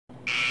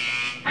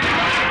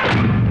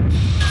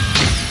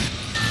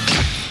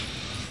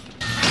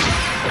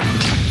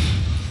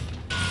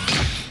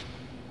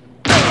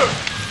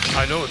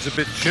know it's a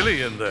bit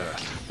chilly in there,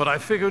 but I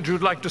figured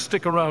you'd like to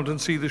stick around and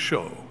see the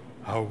show.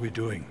 How are we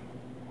doing?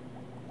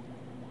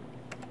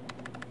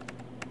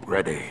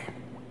 Ready.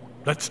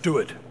 Let's do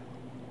it.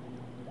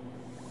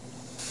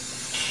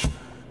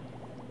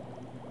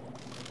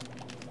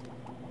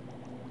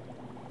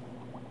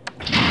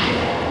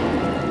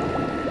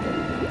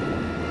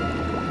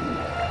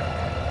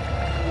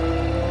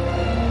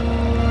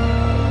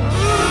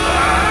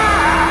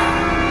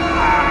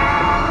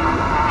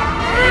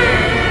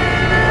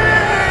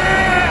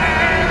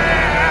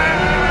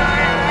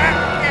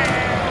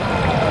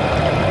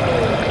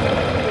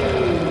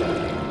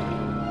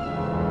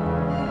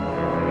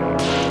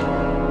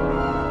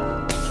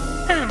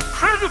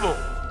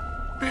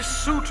 This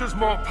suit has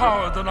more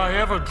power than I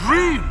ever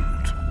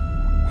dreamed.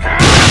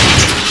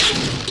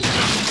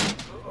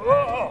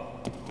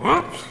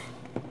 Whoops.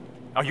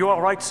 Are you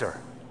all right, sir?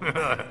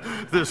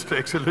 This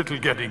takes a little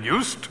getting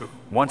used to.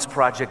 Once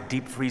Project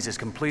Deep Freeze is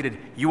completed,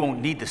 you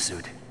won't need the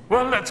suit.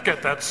 Well, let's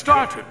get that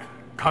started.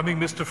 Coming,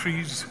 Mr.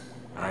 Freeze?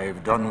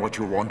 I've done what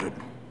you wanted.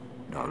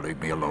 Now leave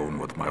me alone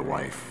with my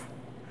wife.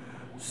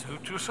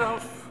 Suit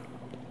yourself.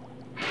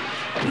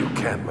 You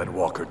can't let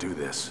Walker do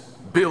this.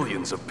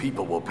 Billions of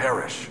people will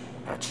perish.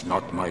 That's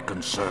not my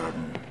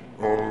concern.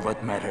 All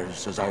that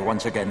matters is I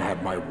once again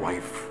have my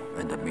wife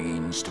and the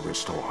means to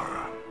restore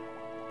her.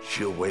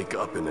 She'll wake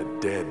up in a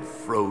dead,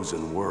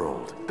 frozen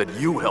world that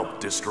you helped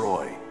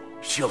destroy.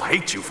 She'll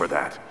hate you for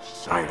that.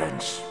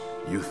 Silence.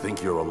 You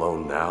think you're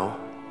alone now?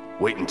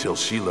 Wait until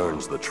she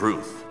learns the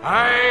truth.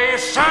 I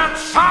said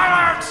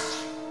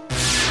silence!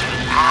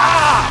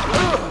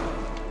 Ah!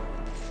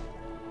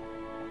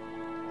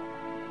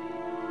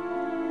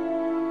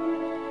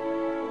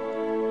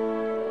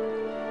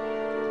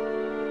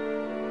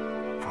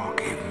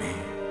 Forgive me.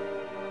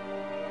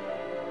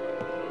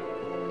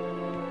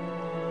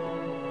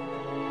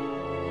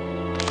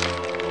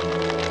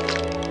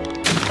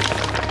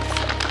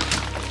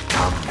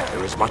 Come,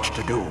 there is much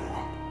to do.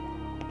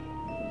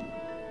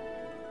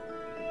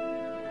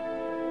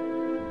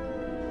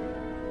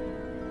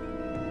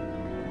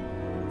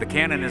 The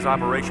cannon is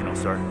operational,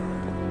 sir.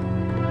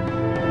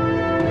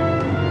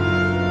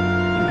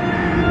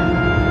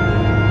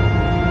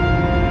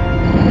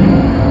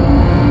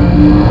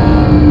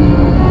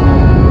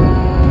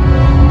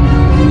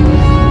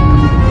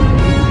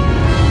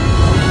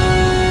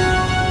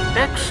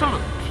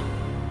 Excellent.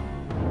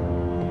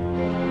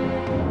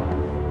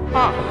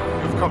 Ah,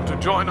 you've come to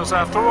join us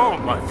after all,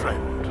 my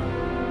friend.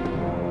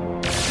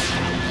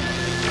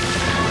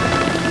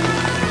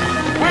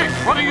 Wait,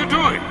 what are you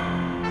doing?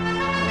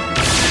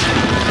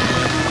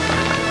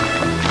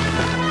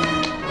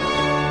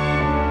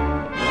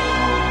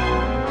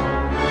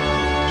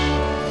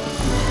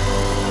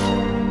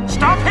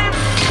 Stop him!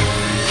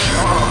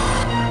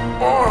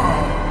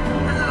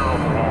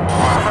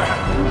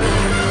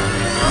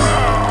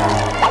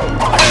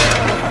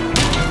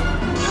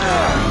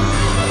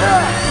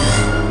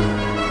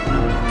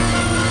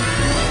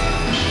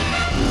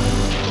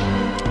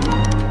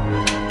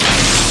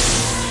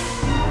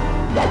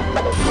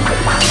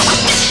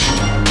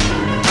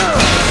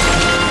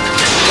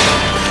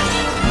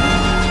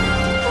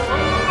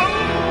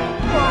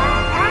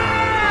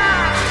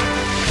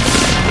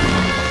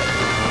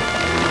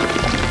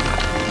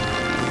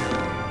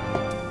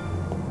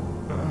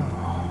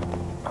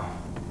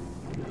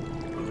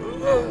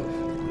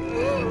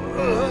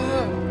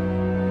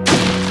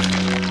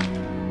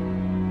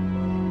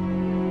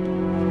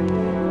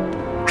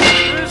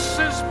 This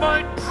is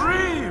my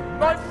dream,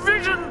 my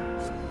vision.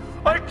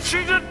 I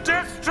cheated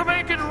death to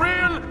make it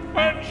real,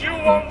 and you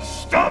won't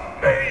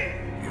stop me.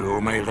 You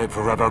may live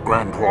forever,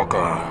 Grand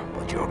Walker,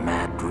 but your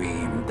mad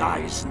dream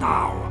dies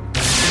now.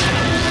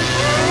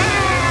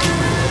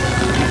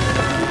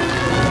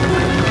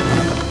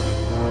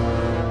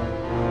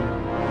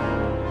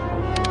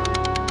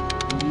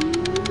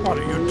 What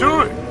are you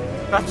doing?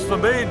 That's the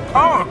main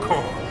power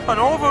core. An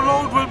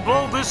overload will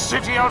blow this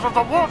city out of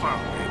the water.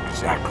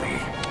 Exactly.